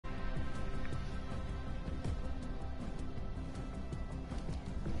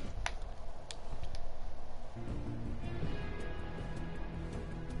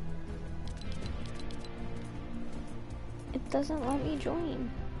doesn't let me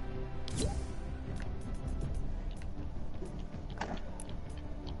join.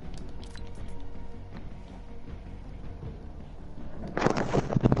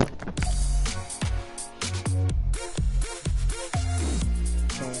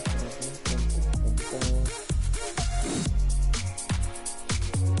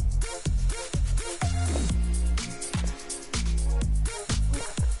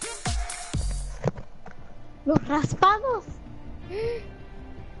 Los raspados.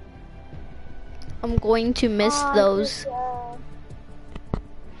 I'm going to miss those.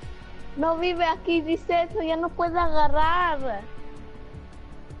 No vive aquí, dice eso, ya no puede agarrar.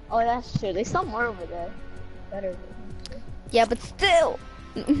 Oh, that's true. They sell more over there. Better. Yeah, but still.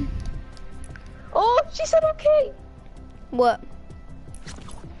 Oh, she said okay. What?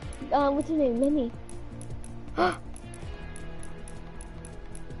 What's her name? Minnie. Can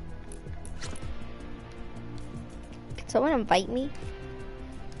someone invite me?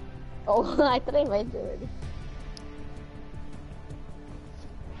 Oh, I thought I invited you already.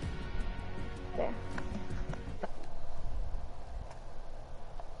 There.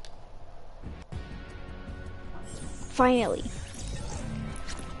 Finally.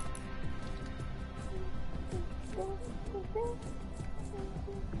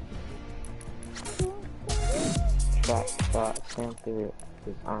 Samantha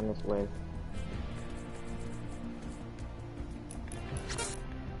is on his way.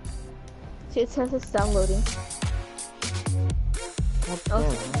 See, it says it's downloading.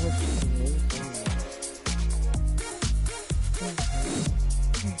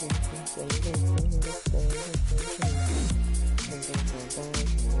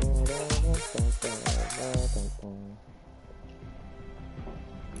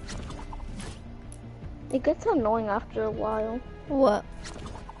 It gets annoying after a while. What?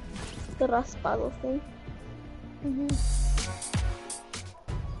 The raspado thing.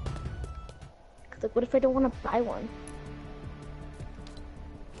 Like, what if I don't want to buy one?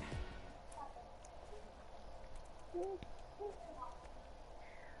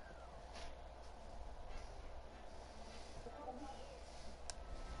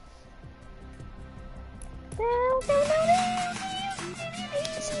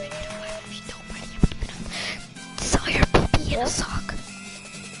 Sell your PP in a sock.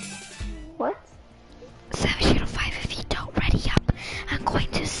 What? 705 if you don't ready up. I'm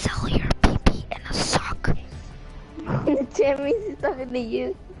going to sell your PP in a sock. Tammy's talking to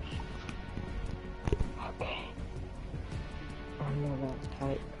you. Okay. Oh no, that's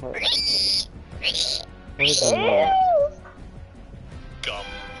tight. Gum,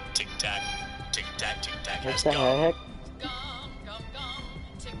 tic tac, tic tac, tic tac What has the gum. heck? Gum, gum, gum.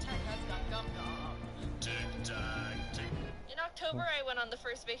 Tic Tac has gum, gum, gum. Tic tac, tic. In October, I went on the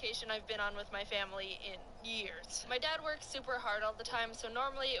first vacation I've been on with my family in years. My dad works super hard all the time, so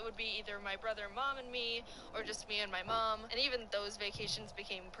normally it would be either my brother, mom, and me, or just me and my mom, and even those vacations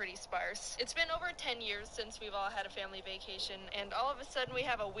became pretty sparse. It's been over 10 years since we've all had a family vacation, and all of a sudden we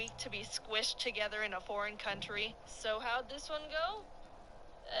have a week to be squished together in a foreign country. So how'd this one go?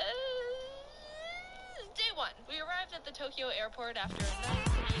 Day one. We arrived at the Tokyo airport after a nice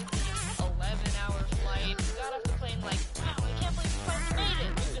and easy 11-hour flight. We got off the plane like, wow, I can't believe we finally made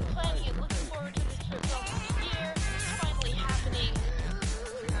it. We've been planning and looking forward to this trip for almost a year. It's finally happening.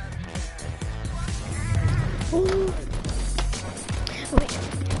 Wait,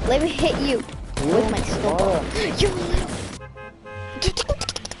 let me hit you with my snowball. You're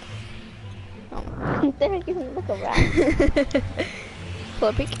They're making me look around.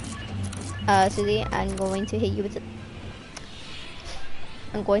 Floor peek. Susie, I'm going to hit you with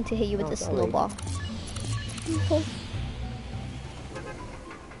the snowball. Okay.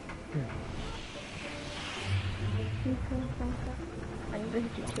 I'm going to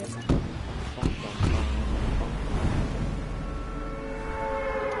hit you too.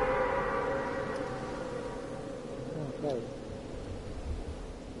 Okay.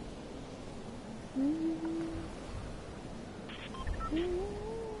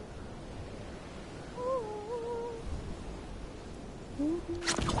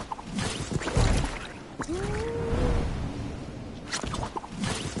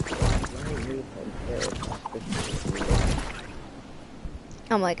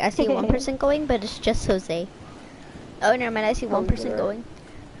 I'm like, I see one person going, but it's just Jose. Oh, never mind, I see one person going.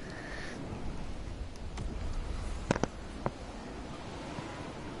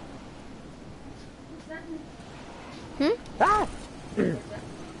 Ah!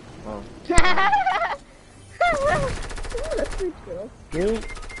 Oh. That's pretty cool. You?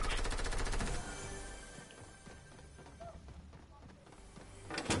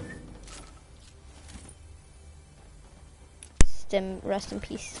 rest in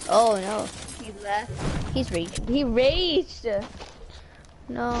peace. Oh no, He left. he's raging. He raged.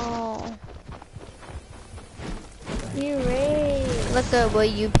 No, He raged. look at what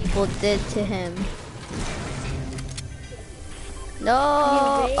you people did to him.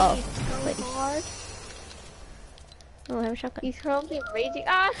 No. He Oh, raged so wait. hard. Oh, I have a shotgun. He's currently raging.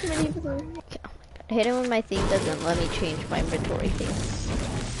 Ah, too many people. Hit him when my thing doesn't let me change my inventory thing.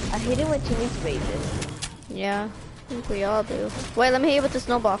 I hate it when Jimmy's rages. Yeah, I think we all do. Wait, let me hit you with the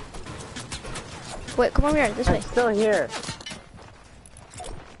snowball. Wait, come over here, this way. I'm still here.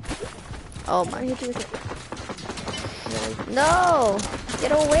 Oh I my. hate you with it. No!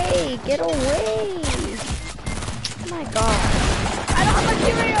 Get away! Get away! Oh my god. I don't have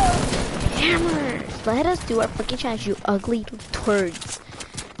materials. Hammers! Let us do our freaking challenge, you ugly turds.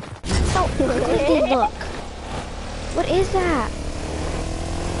 That's how ugly they look. What is that?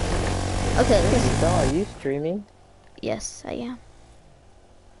 Okay, let's... So, are you streaming? Yes, I am.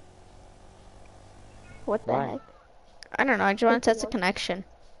 What the Why? heck? I don't know, I just want to test the connection.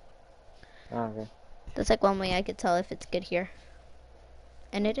 Oh, okay. That's like one way I could tell if it's good here.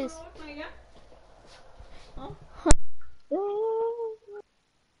 And it is.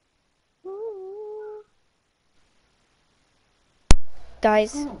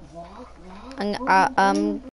 Guys, I'm